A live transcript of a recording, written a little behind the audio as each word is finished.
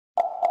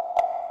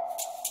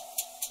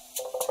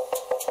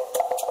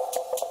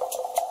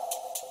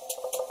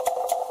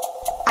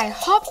I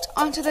hopped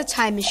onto the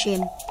time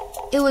machine.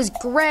 It was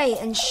gray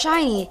and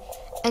shiny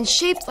and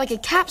shaped like a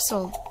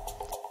capsule.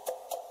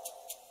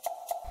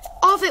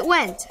 Off it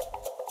went.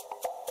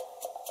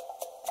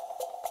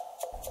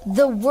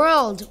 The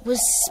world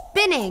was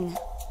spinning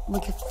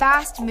like a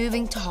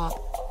fast-moving top.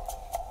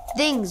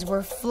 Things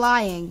were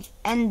flying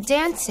and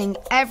dancing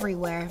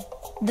everywhere.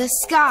 The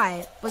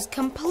sky was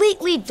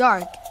completely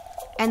dark,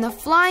 and the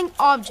flying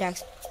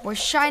objects were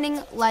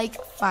shining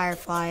like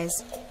fireflies.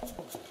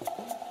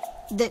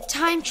 The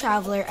time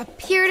traveler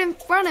appeared in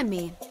front of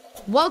me.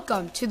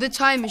 "Welcome to the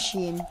time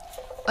machine.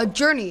 A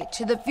journey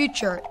to the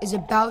future is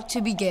about to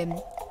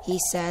begin," he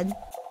said.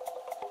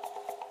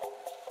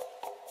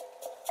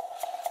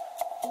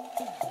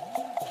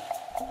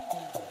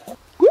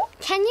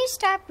 Can you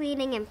stop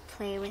reading and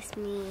play with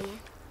me?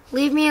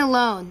 Leave me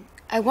alone.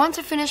 I want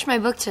to finish my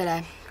book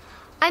today.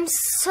 I'm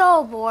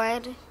so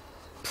bored.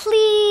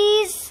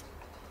 Please.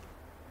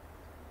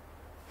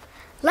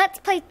 Let's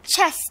play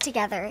chess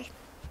together.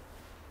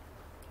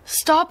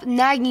 Stop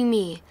nagging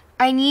me.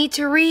 I need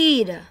to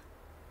read.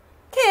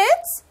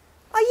 Kids,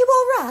 are you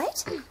all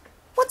right?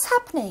 What's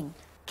happening?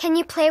 Can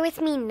you play with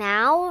me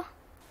now?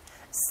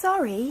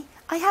 Sorry,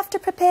 I have to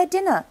prepare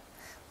dinner.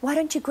 Why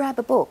don't you grab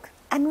a book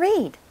and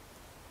read?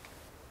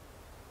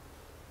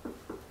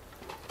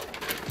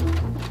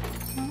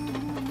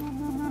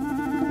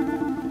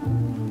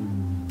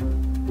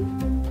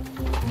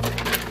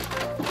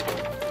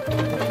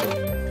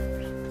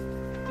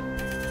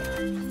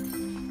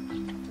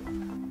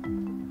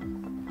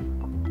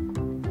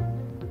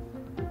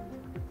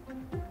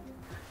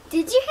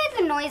 Did you hear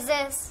the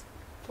noises?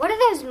 What are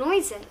those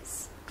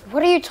noises?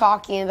 What are you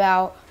talking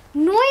about?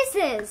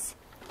 Noises!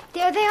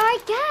 There they are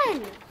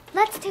again.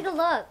 Let's take a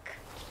look.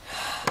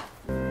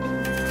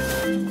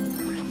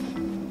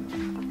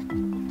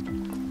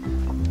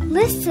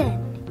 Listen.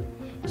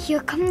 Here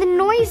come the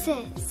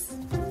noises.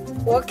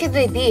 What could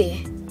they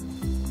be?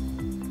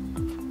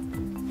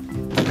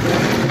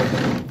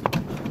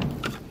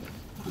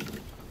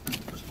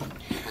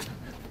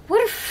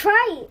 What a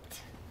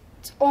fright.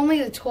 It's only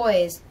the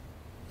toys.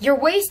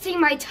 You're wasting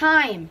my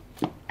time.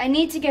 I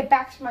need to get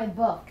back to my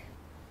book.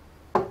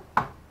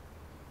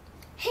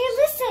 Hey,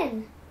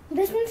 listen.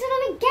 Listen to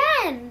them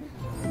again.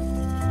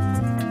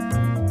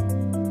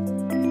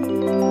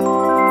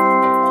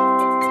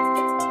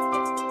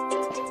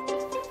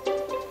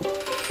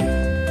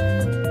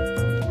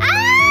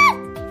 Ah!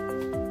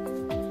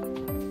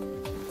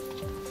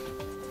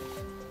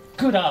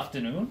 Good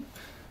afternoon.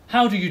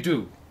 How do you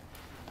do?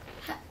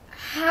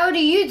 How do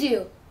you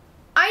do?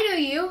 I know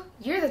you.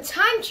 You're the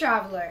time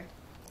traveler.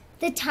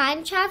 The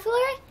time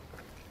traveler?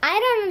 I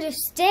don't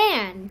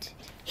understand.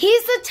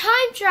 He's the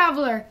time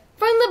traveler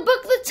from the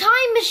book The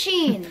Time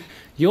Machine.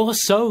 You're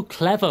so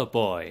clever,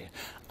 boy.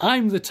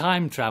 I'm the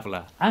time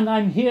traveler, and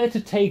I'm here to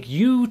take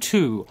you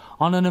too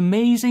on an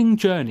amazing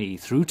journey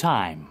through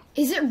time.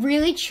 Is it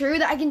really true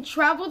that I can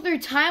travel through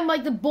time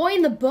like the boy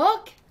in the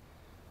book?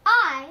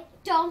 I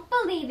don't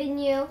believe in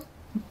you.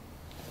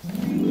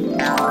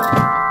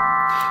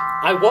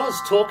 I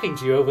was talking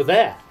to you over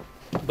there,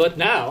 but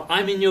now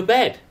I'm in your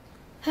bed.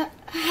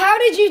 How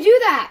did you do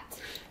that?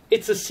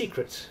 It's a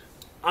secret.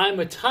 I'm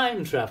a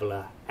time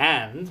traveler,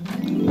 and...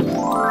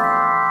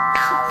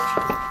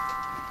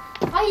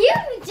 Are you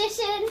a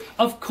magician?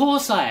 Of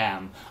course I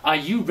am. Are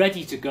you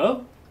ready to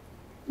go?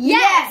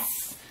 Yes!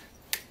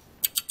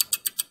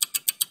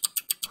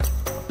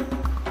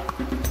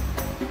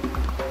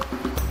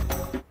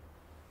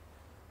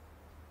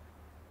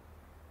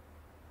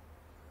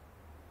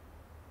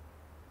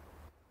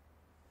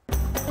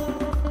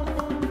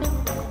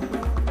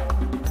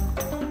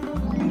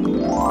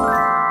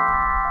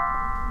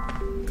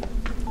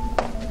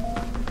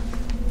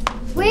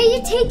 Where are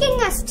you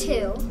taking us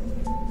to?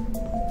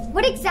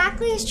 What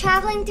exactly is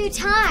traveling through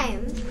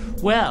time?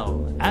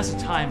 Well, as a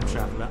time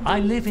traveler, I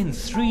live in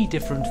 3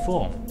 different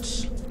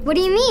forms. What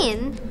do you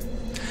mean?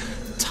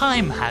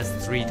 Time has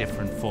 3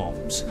 different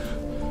forms.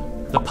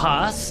 The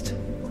past,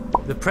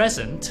 the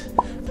present,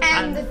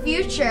 And the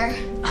future.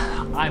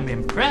 I'm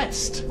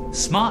impressed.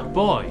 Smart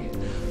boy.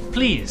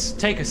 Please,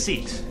 take a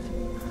seat.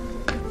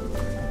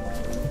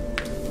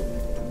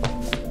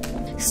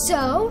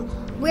 So,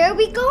 where are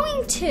we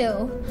going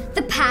to?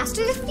 The past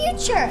or the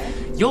future?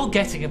 You're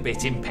getting a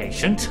bit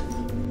impatient.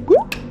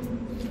 Look,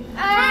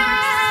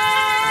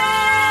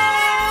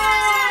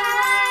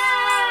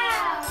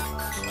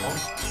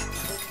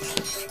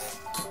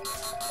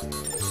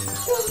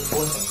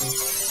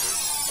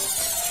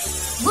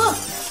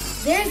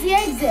 there's the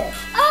exit.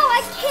 Oh,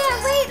 I can't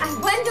wait. I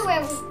wonder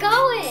where we're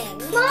going.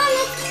 Come on,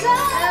 let's go.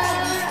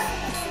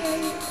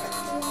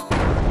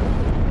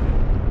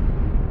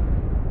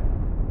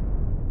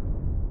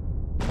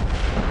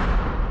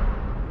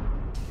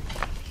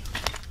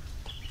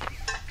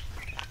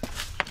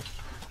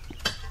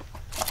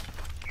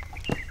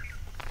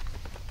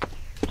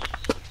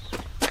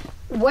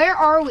 Where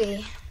are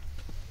we?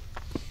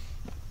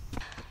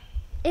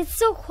 It's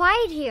so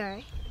quiet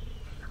here.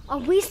 Are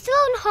we still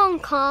in Hong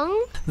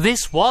Kong?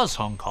 This was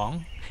Hong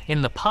Kong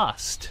in the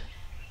past.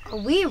 Are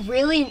we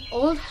really in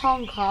old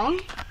Hong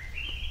Kong?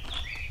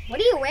 What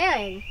are you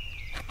wearing?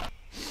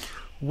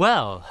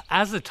 Well,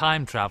 as a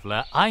time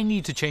traveller, I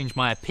need to change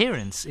my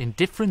appearance in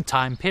different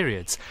time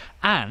periods,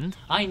 and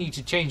I need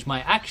to change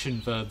my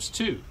action verbs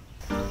too.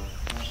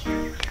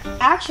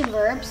 Action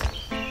verbs?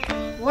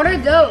 What are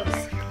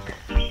those?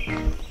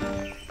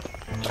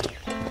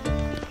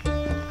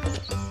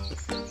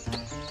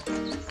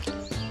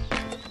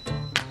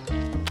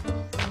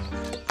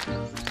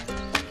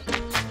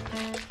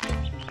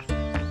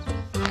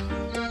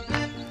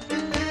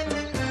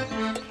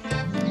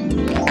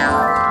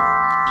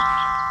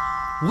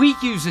 We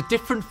use a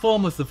different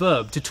form of the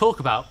verb to talk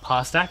about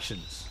past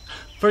actions.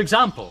 For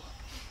example,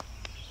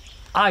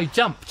 I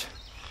jumped,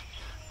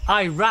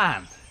 I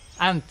ran,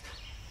 and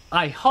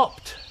I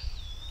hopped.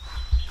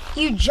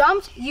 You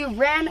jumped, you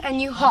ran,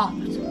 and you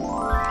hopped.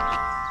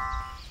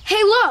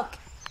 Hey, look!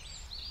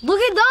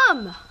 Look at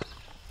them!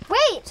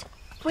 Wait!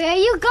 Where are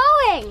you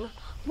going?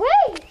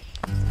 Wait!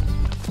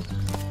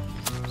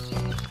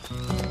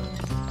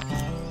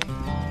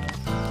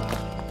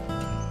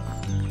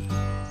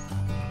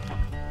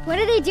 What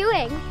are they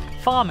doing?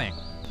 Farming.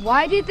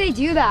 Why did they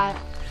do that?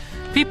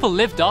 People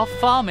lived off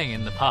farming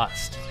in the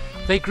past.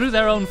 They grew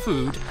their own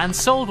food and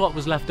sold what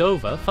was left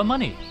over for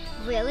money.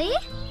 Really?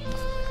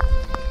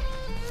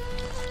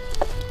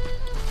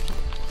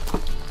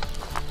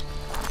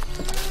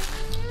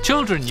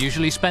 Children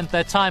usually spent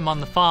their time on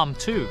the farm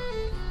too.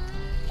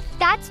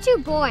 That's too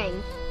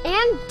boring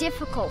and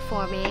difficult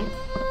for me.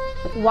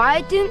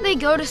 Why didn't they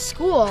go to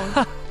school?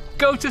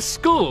 Go to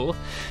school?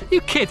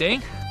 You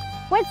kidding?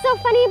 What's so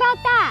funny about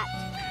that?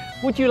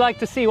 Would you like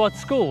to see what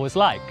school was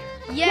like?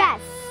 Yes.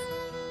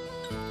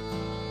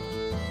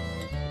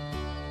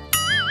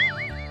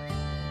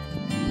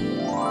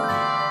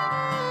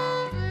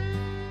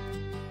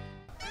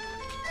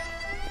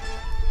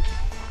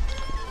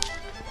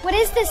 What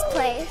is this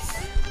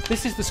place?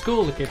 This is the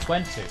school the kids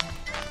went to.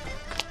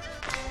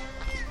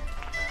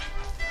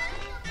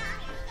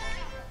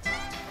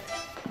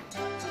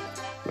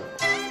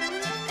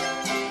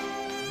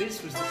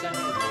 This was the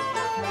central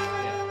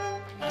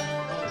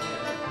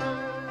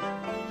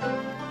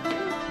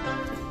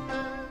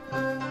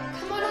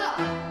Come on up.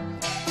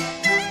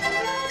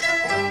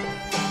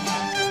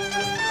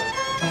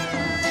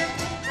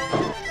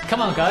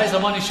 Come on guys,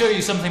 I want to show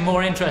you something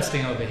more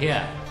interesting over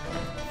here.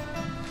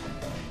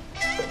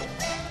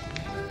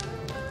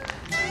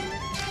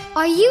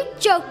 Are you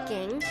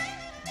joking?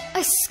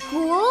 A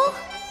school?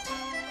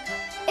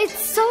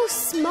 It's so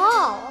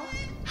small.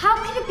 How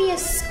could it be a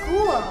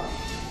school?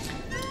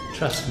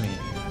 Trust me.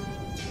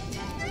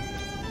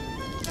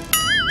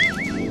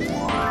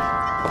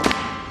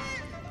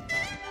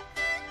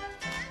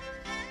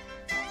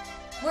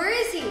 Where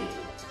is he?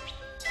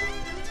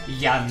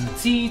 人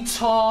之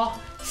初，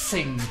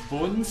性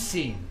本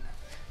善。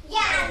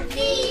人之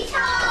初，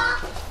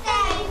性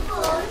本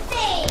善。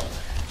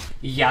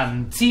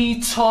人之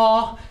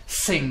初，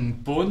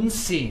性本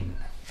善。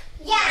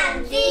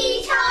人之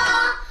初，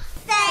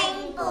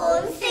性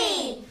本善。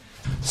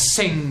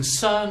性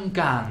相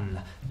近，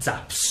習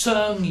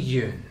相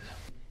遠。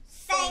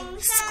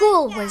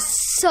School was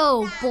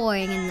so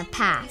boring in the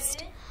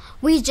past.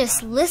 We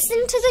just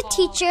listened to the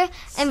teacher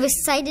and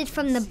recited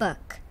from the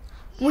book.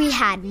 We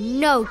had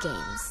no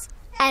games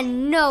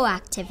and no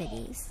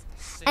activities.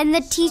 And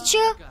the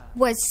teacher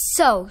was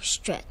so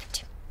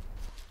strict.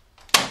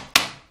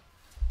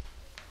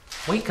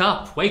 Wake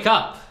up, wake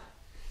up.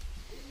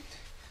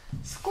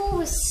 School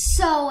was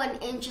so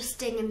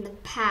uninteresting in the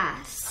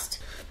past.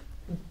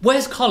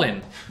 Where's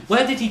Colin?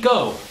 Where did he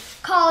go?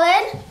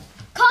 Colin?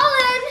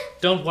 Colin!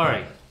 Don't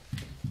worry.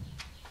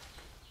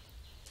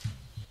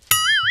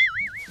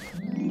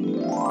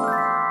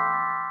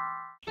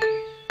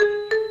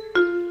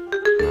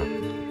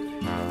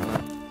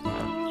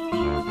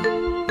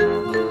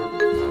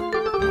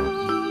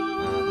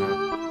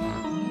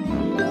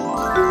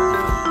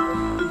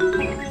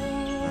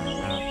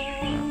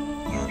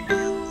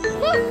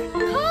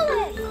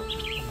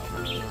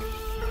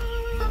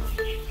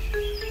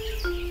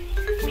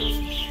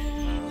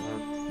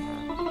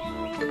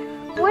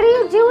 What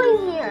are you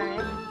doing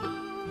here?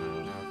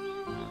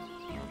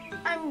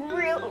 I'm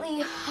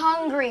really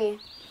hungry.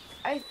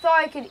 I thought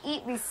I could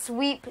eat these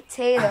sweet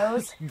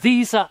potatoes.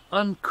 These are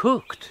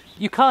uncooked.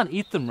 You can't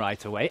eat them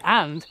right away,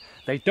 and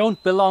they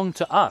don't belong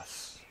to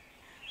us.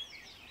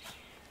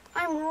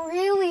 I'm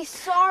really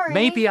sorry.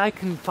 Maybe I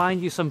can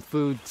find you some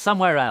food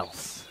somewhere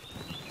else.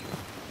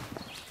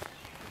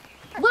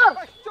 Look!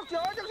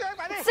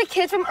 It's the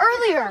kids from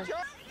earlier.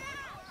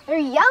 They're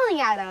yelling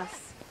at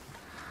us.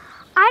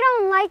 I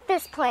don't like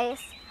this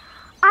place.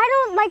 I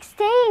don't like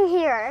staying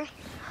here.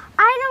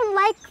 I don't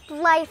like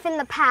life in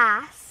the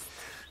past.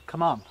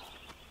 Come on,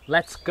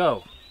 let's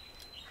go.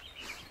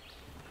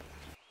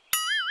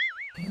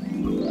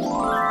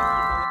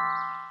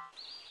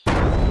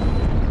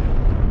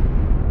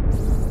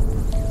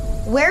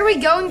 Where are we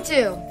going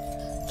to?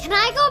 Can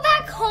I go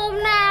back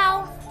home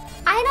now?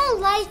 I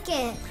don't like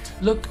it.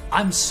 Look,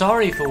 I'm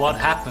sorry for what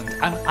happened,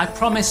 and I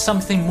promise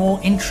something more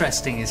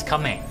interesting is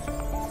coming.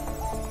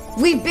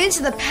 We've been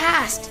to the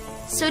past.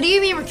 So do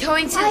you mean we're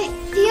going to... I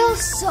feel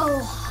so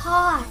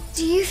hot.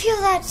 Do you feel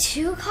that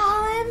too,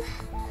 Colin?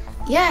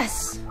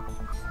 Yes.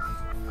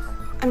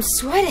 I'm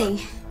sweating.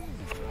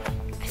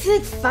 I feel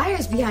like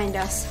fire's behind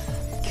us.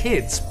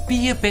 Kids,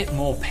 be a bit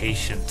more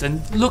patient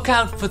and look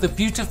out for the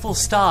beautiful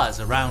stars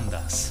around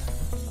us.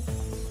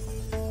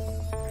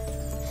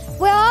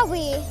 Where are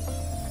we?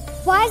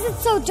 Why is it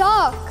so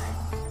dark?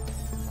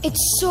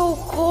 It's so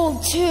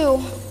cold, too.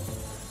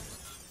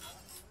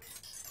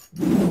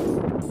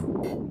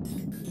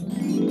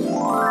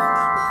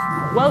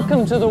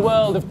 Welcome to the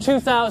world of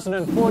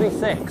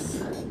 2046.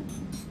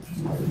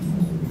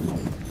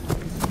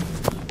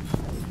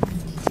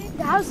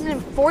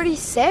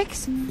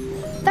 2046?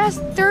 That's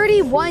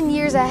 31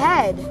 years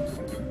ahead.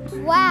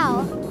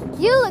 Wow,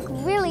 you look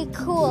really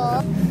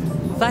cool.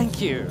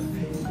 Thank you.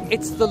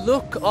 It's the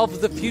look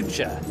of the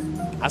future.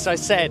 As I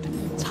said,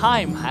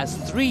 time has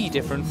 3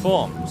 different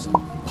forms: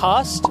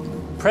 past,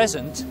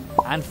 present,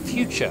 and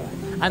future.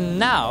 And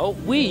now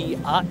we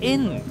are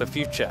in the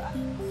future.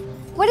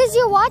 What is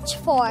your watch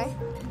for?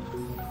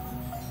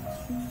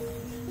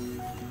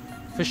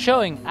 For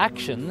showing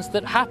actions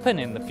that happen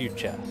in the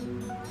future.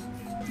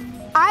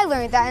 I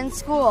learned that in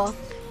school.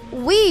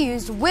 We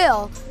used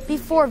will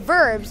before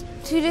verbs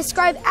to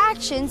describe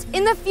actions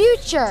in the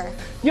future.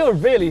 You're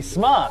really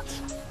smart.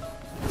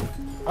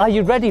 Are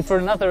you ready for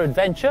another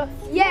adventure?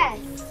 Yes.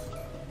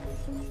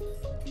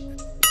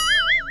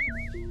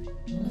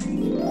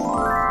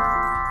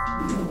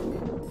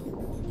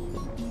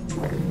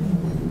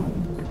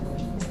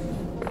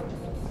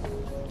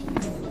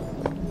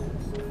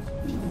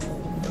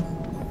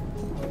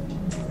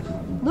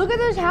 Look at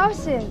those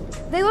houses.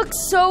 They look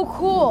so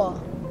cool.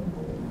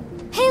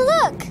 Hey,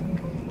 look!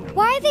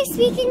 Why are they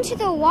speaking to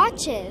their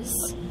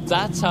watches?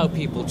 That's how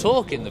people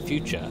talk in the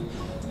future.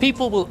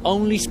 People will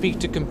only speak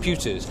to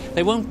computers.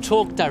 They won't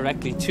talk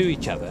directly to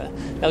each other.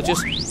 They'll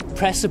just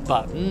press a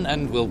button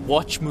and we'll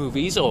watch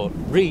movies or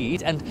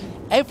read, and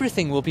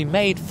everything will be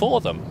made for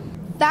them.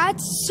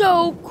 That's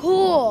so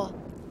cool.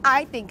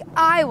 I think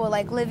I will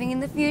like living in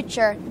the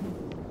future.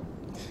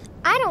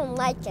 I don't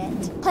like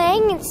it.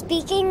 Playing and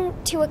speaking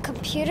to a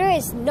computer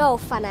is no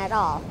fun at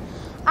all.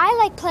 I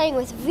like playing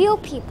with real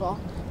people,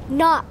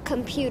 not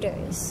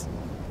computers.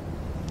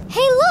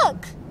 Hey,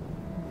 look!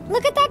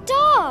 Look at that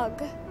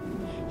dog!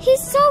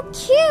 He's so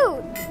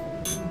cute!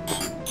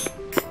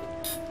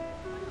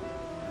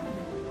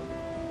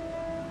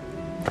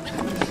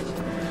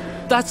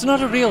 That's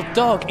not a real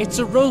dog, it's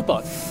a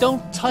robot.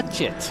 Don't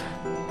touch it.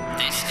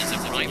 This is a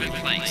private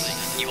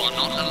place. You are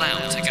not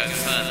allowed to go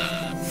further.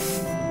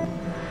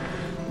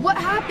 What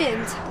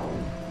happened?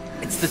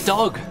 It's the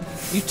dog.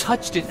 You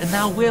touched it and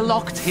now we're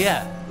locked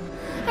here.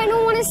 I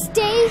don't want to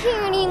stay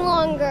here any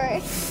longer. I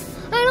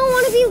don't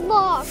want to be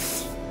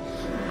locked.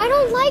 I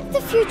don't like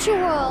the future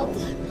world.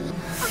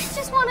 I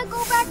just want to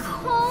go back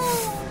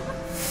home.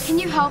 Can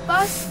you help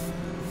us?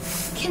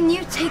 Can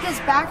you take us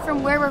back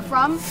from where we're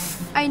from?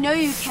 I know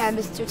you can,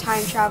 Mr.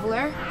 Time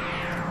Traveler.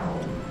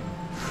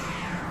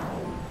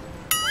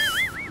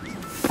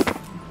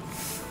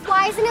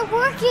 Why isn't it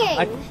working?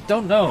 I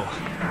don't know.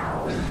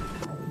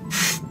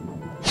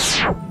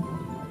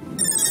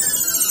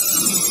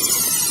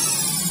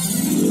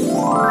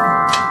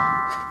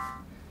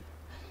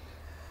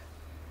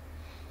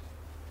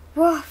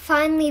 We're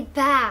finally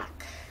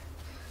back.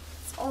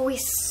 It's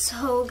always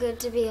so good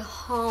to be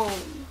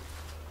home.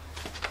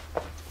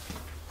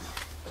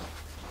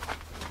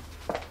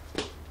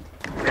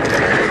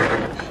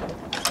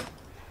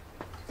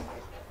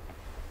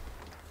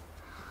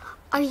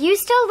 Are you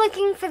still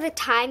looking for the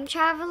time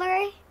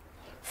traveler?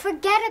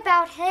 Forget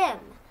about him.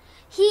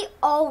 He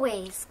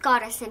always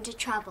got us into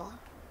trouble.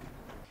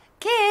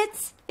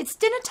 Kids, it's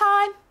dinner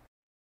time.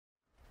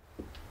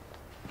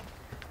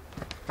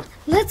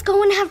 Let's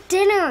go and have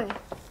dinner.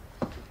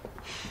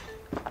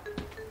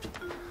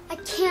 I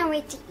can't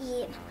wait to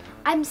eat.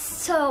 I'm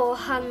so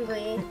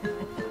hungry.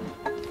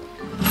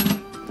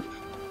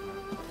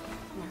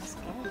 Smells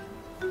good.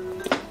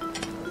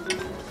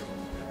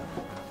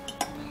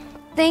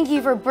 Thank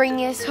you for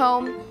bringing us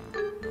home.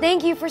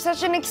 Thank you for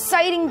such an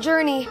exciting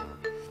journey.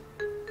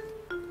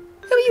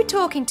 Who are you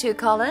talking to,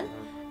 Colin?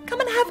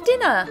 Come and have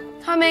dinner.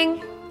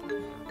 Coming.